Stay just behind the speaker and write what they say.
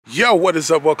Yo, what is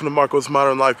up? Welcome to Marco's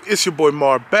Modern Life. It's your boy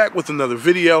Mar back with another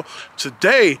video.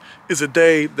 Today is a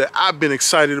day that I've been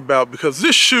excited about because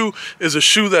this shoe is a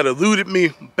shoe that eluded me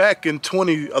back in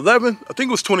 2011. I think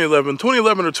it was 2011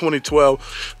 or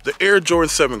 2012. The Air Jordan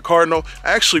 7 Cardinal.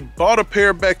 I actually bought a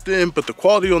pair back then, but the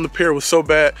quality on the pair was so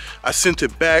bad, I sent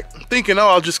it back thinking, oh,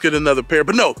 I'll just get another pair.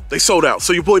 But no, they sold out.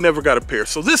 So your boy never got a pair.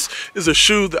 So this is a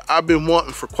shoe that I've been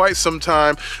wanting for quite some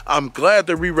time. I'm glad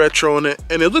they're re-retroing it.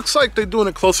 And it looks like they're doing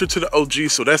it closer to the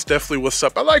OG, so that's definitely what's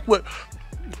up. I like what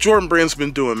Jordan Brand's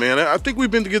been doing, man. I think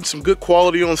we've been getting some good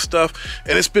quality on stuff,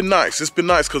 and it's been nice. It's been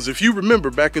nice because if you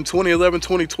remember back in 2011,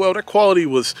 2012, that quality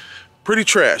was pretty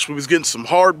trash. We was getting some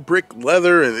hard brick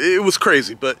leather, and it was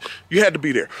crazy, but you had to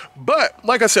be there. But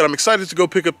like I said, I'm excited to go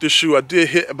pick up this shoe. I did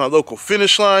hit at my local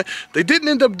Finishline. They didn't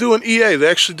end up doing EA. They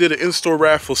actually did an in-store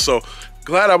raffle, so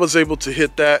glad I was able to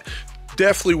hit that.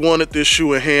 Definitely wanted this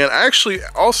shoe in hand. I actually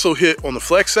also hit on the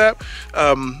Flex app,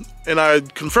 and I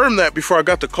confirmed that before I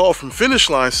got the call from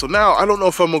Finishline. So now I don't know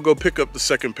if I'm gonna go pick up the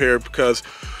second pair because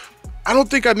I don't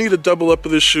think I need a double up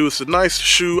of this shoe. It's a nice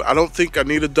shoe. I don't think I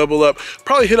need a double up.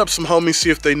 Probably hit up some homies, see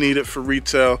if they need it for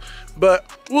retail, but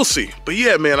we'll see. But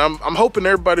yeah, man, I'm hoping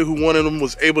everybody who wanted them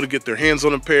was able to get their hands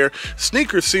on a pair.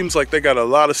 Sneakers seems like they got a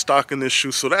lot of stock in this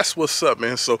shoe, so that's what's up,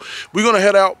 man. So we're gonna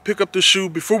head out, pick up the shoe.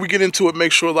 Before we get into it,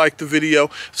 make sure to like the video,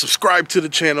 subscribe to the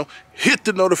channel, hit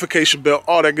the notification bell,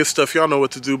 all that good stuff. Y'all know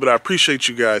what to do, but I appreciate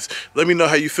you guys. Let me know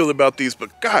how you feel about these.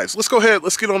 But guys, let's go ahead,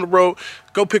 let's get on the road,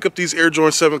 go pick up these Air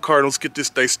Jordan 7 Cardinals, get this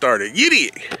day started.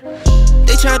 Yiddy!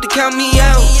 They tried to count me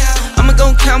out, I'ma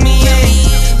gon' count me in.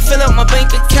 Fill up my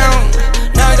bank account,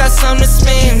 now I got something to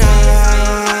spend.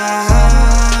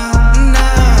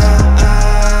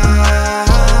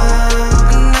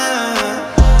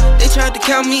 They tried to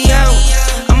count me out,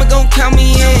 I'ma gon' count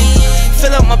me in.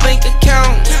 Fill up my bank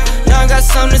account, now I got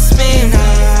something to spend.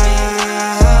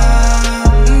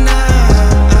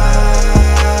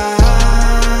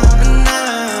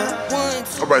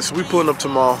 Alright, so we pulling up to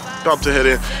mall, about to head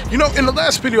in. You know, in the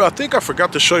last video, I think I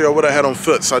forgot to show y'all what I had on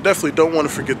foot, so I definitely don't want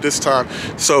to forget this time.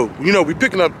 So, you know, we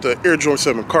picking up the Air Jordan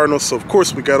 7 Cardinals, so of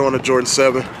course we got on a Jordan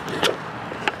 7.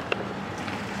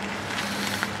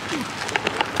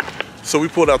 So we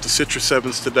pulled out the Citrus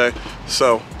 7s today.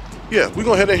 So, yeah, we're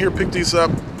going to head in here, pick these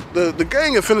up. The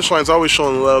gang at Finishline is always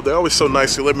showing love. They're always so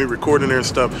nice. They let me record in there and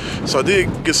stuff. So I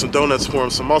did get some donuts for them.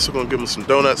 So I'm also going to give them some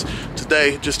donuts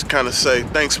today just to kind of say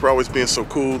thanks for always being so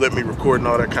cool. Let me record and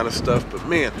all that kind of stuff. But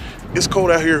man, it's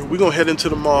cold out here. We're going to head into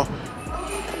the mall.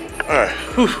 All right,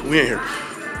 whew, we in here.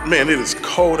 Man, it is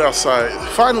cold outside.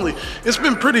 Finally, it's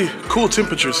been pretty cool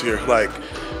temperatures here. Like,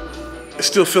 it's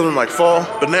still feeling like fall,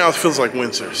 but now it feels like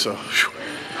winter. So, whew.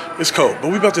 It's cold, but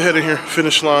we about to head in here,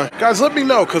 Finishline. Guys, let me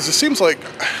know, because it seems like,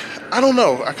 I don't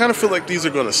know, I kind of feel like these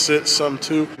are going to sit some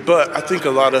too, but I think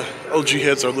a lot of OG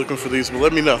heads are looking for these, but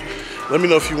let me know. Let me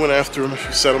know if you went after them, if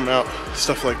you set them out,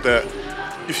 stuff like that.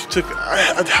 If you took,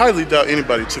 I highly doubt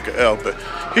anybody took an L, but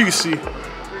here you see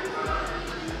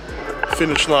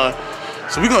Finishline.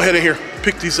 So we're going to head in here,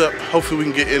 pick these up. Hopefully we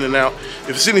can get in and out. If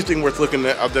it's anything worth looking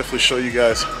at, I'll definitely show you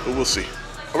guys, but we'll see.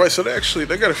 All right, so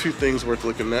they got a few things worth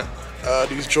looking at.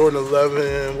 These Jordan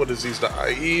 11, what is these, the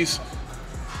IEs?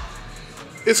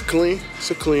 It's clean, it's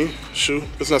a clean shoe.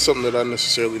 It's not something that I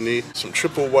necessarily need. Some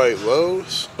triple white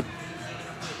lows,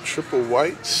 triple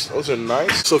whites, those are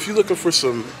nice. So if you're looking for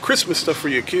some Christmas stuff for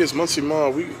your kids, Muncie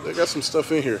Mall, they got some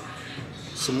stuff in here.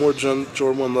 Some more Jordan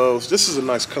 1 lows. This is a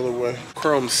nice colorway.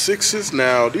 Chrome 6s.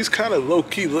 Now, these kind of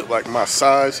low-key look like my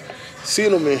size.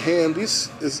 Seeing them in hand, this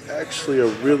is actually a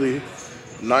really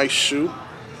nice shoe,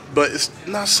 but it's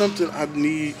not something I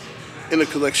need in a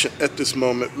collection at this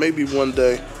moment. Maybe one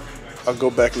day I'll go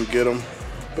back and get them.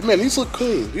 But man, these look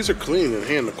clean. These are clean in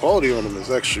hand. The quality on them is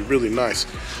actually really nice.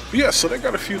 But yeah, so they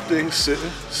got a few things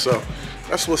sitting. So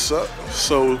that's what's up.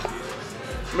 So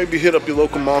maybe hit up your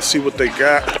local mall, see what they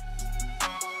got.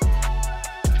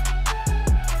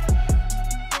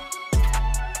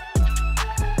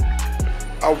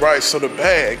 All right, so the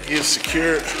bag is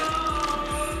secured,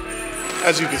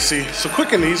 as you can see. So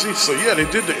quick and easy. So yeah, they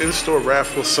did the in-store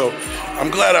raffle, so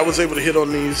I'm glad I was able to hit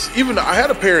on these. Even though I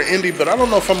had a pair of Indy, but I don't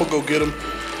know if I'm gonna go get them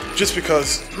just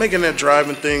because making that drive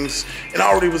and things, and I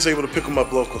already was able to pick them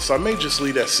up local, so I may just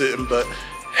leave that sitting, but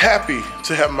happy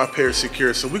to have my pair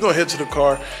secured. So we're gonna head to the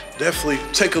car, definitely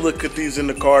take a look at these in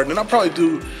the car, and then I'll probably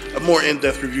do a more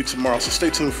in-depth review tomorrow, so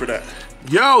stay tuned for that.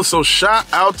 Yo, so shout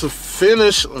out to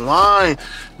Finishline,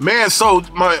 man. So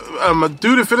my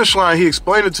dude at Finishline, he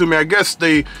explained it to me. I guess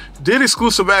they did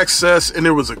exclusive access and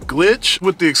there was a glitch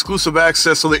with the exclusive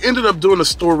access, so they ended up doing a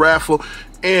store raffle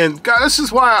And guys, this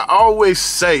is why I always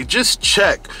say, just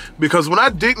check. Because when I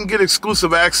didn't get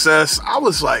exclusive access, I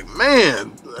was like,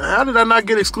 man, how did I not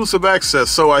get exclusive access?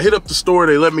 So I hit up the store,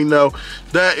 they let me know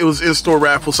that it was in-store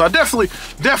raffle. So I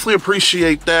definitely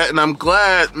appreciate that. And I'm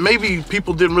glad maybe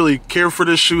people didn't really care for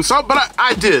this shoe. So, but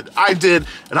I did,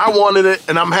 and I wanted it,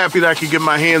 and I'm happy that I could get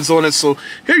my hands on it. So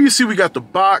here you see we got the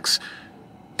box.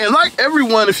 And like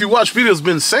everyone, if you watch videos,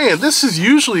 been saying, this is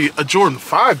usually a Jordan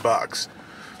 5 box.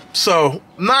 So,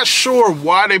 not sure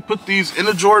why they put these in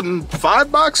a Jordan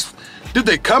 5 box. Did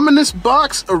they come in this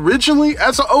box originally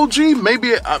as an OG?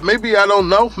 Maybe I don't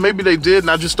know. Maybe they did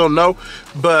and I just don't know.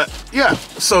 But yeah,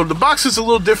 so the box is a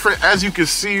little different. As you can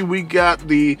see, we got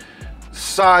the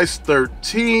size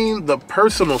 13, the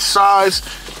personal size.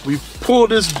 We pull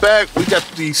this back. We got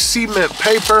the cement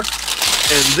paper.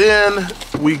 And then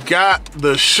we got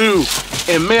the shoe.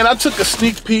 And man, I took a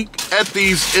sneak peek at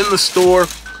these in the store.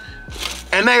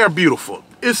 And they are beautiful.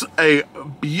 It's a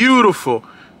beautiful,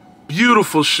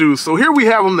 beautiful shoe. So here we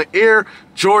have them, the Air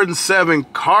Jordan 7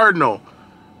 Cardinal.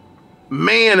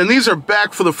 Man, and these are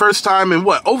back for the first time in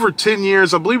what, over 10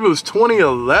 years. I believe it was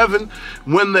 2011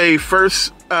 when they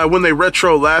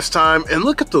retro last time. And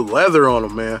look at the leather on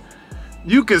them, man.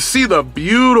 You can see the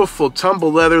beautiful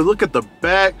tumble leather. Look at the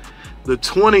back, the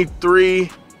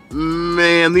 23.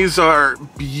 Man, these are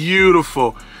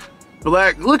beautiful.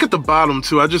 Black. Look at the bottom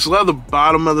too. I just love the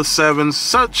bottom of the 7. It's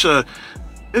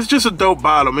just a dope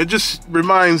bottom. It just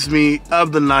reminds me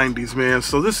of the 90s, man.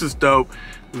 So this is dope.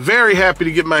 Very happy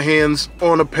to get my hands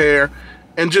on a pair.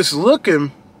 And just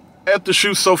looking at the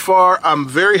shoe so far, I'm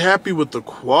very happy with the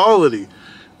quality.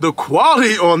 The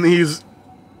quality on these,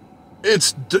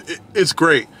 it's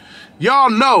great.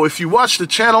 Y'all know, if you watch the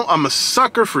channel, I'm a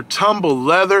sucker for tumble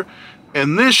leather.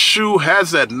 And this shoe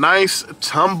has that nice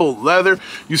tumble leather.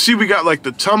 You see we got like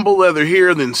the tumble leather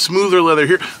here, then smoother leather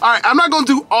here. All right, I'm not gonna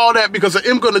do all that because I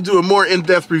am gonna do a more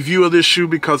in-depth review of this shoe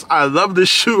because I love this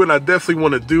shoe and I definitely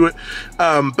wanna do it.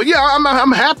 But yeah,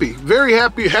 I'm happy, very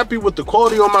happy with the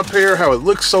quality on my pair, how it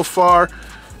looks so far.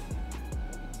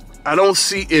 I don't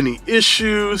see any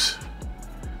issues.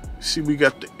 See, we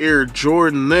got the Air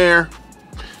Jordan there.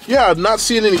 Yeah, not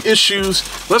seeing any issues.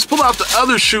 Let's pull out the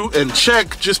other shoe and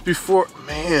check just before.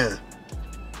 Man.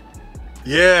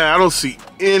 Yeah, I don't see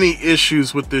any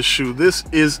issues with this shoe. This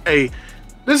is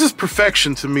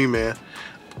perfection to me, man.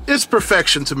 It's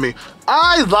perfection to me.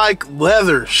 I like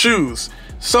leather shoes.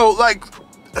 So, like,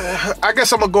 I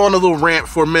guess I'm gonna go on a little rant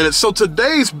for a minute. So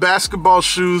today's basketball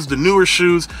shoes, the newer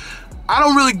shoes, I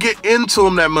don't really get into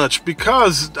them that much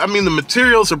because, I mean, the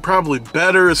materials are probably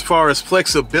better as far as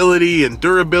flexibility and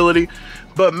durability.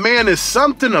 But man, it's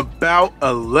something about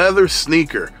a leather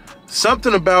sneaker,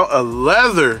 something about a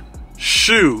leather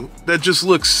shoe that just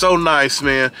looks so nice,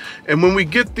 man. And when we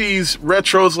get these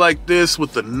retros like this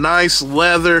with the nice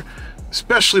leather,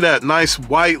 especially that nice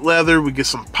white leather, we get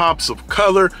some pops of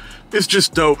color. It's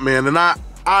just dope, man. And I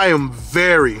am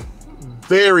very,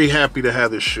 very happy to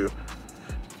have this shoe.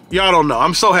 Y'all don't know.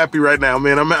 I'm so happy right now,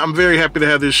 man. I'm very happy to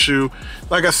have this shoe.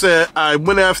 Like I said, I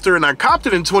went after and I copped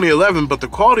it in 2011, but the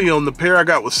quality on the pair I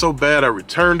got was so bad I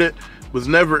returned it. Was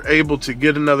never able to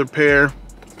get another pair.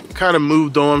 Kind of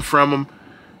moved on from them.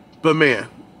 But man,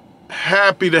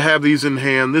 happy to have these in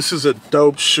hand. This is a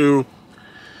dope shoe.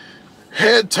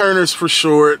 Head turners for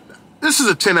sure. This is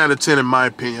a 10 out of 10 in my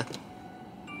opinion.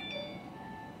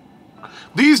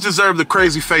 These deserve the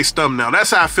crazy face thumbnail.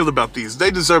 That's how I feel about these.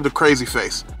 They deserve the crazy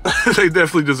face. They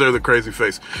definitely deserve the crazy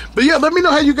face. But yeah, let me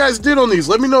know how you guys did on these.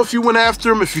 Let me know if you went after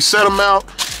them, if you set them out.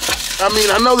 I mean,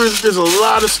 I know there's a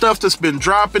lot of stuff that's been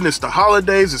dropping. It's the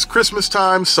holidays, it's Christmas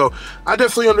time. So I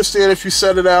definitely understand if you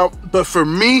set it out. But for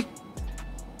me,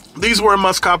 these were a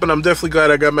must cop and I'm definitely glad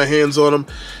I got my hands on them.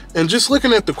 And just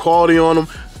looking at the quality on them,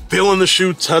 feeling the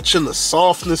shoe, touching the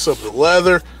softness of the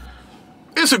leather.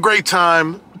 It's a great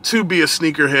time to be a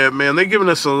sneakerhead, man. They're giving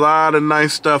us a lot of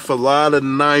nice stuff, a lot of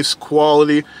nice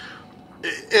quality.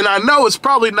 And I know it's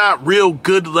probably not real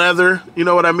good leather, you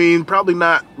know what I mean? Probably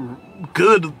not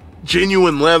good,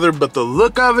 genuine leather, but the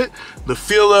look of it, the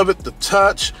feel of it, the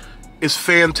touch is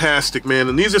fantastic, man.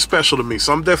 And these are special to me,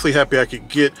 so I'm definitely happy I could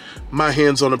get my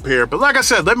hands on a pair. But like I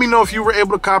said, let me know if you were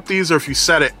able to cop these or if you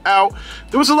set it out.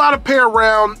 There was a lot of pair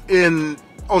around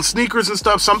on sneakers and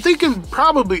stuff, so I'm thinking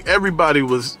probably everybody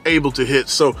was able to hit.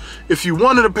 So if you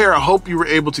wanted a pair, I hope you were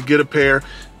able to get a pair.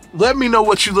 Let me know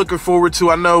what you're looking forward to.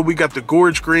 I know we got the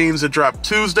Gorge Greens that dropped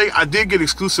Tuesday. I did get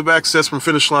exclusive access from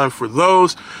Finishline for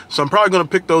those, so I'm probably going to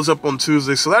pick those up on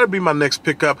Tuesday. So that'll be my next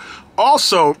pickup.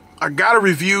 Also, I got a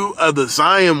review of the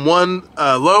Zion 1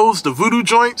 lows, the Voodoo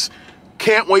joints.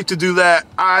 Can't wait to do that.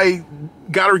 I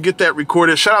gotta get that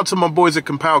recorded. Shout out to my boys at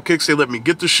Compile Kicks. They let me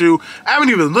get the shoe. I haven't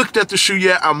even looked at the shoe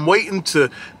yet. I'm waiting to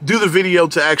do the video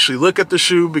to actually look at the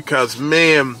shoe because,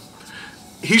 man,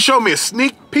 he showed me a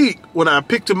sneak peek when I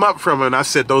picked him up from him, and I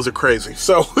said, those are crazy.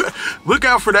 So look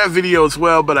out for that video as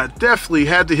well. But I definitely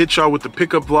had to hit y'all with the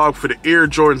pickup vlog for the Air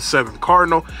Jordan 7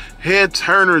 Cardinal. Head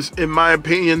turners, in my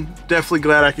opinion. Definitely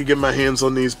glad I could get my hands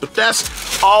on these. But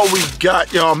that's all we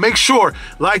got, y'all. Make sure,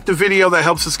 like the video. That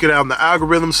helps us get out in the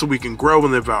algorithm so we can grow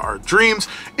and live out our dreams.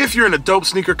 If you're into dope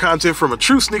sneaker content from a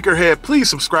true sneakerhead, please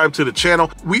subscribe to the channel.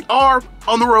 We are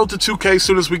on the road to 2K. As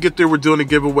soon as we get there, we're doing a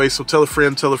giveaway. So tell a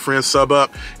friend, sub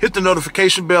up, hit the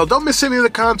notification bell. Don't miss any of the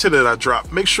content that I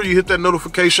drop. Make sure you hit that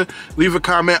notification, leave a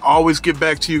comment. Always get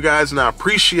back to you guys, and I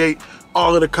appreciate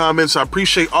all of the comments. I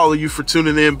appreciate all of you for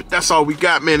tuning in. But that's all we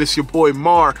got, man. It's your boy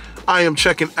Mar. I am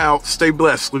checking out. Stay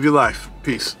blessed. Live your life.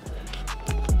 Peace.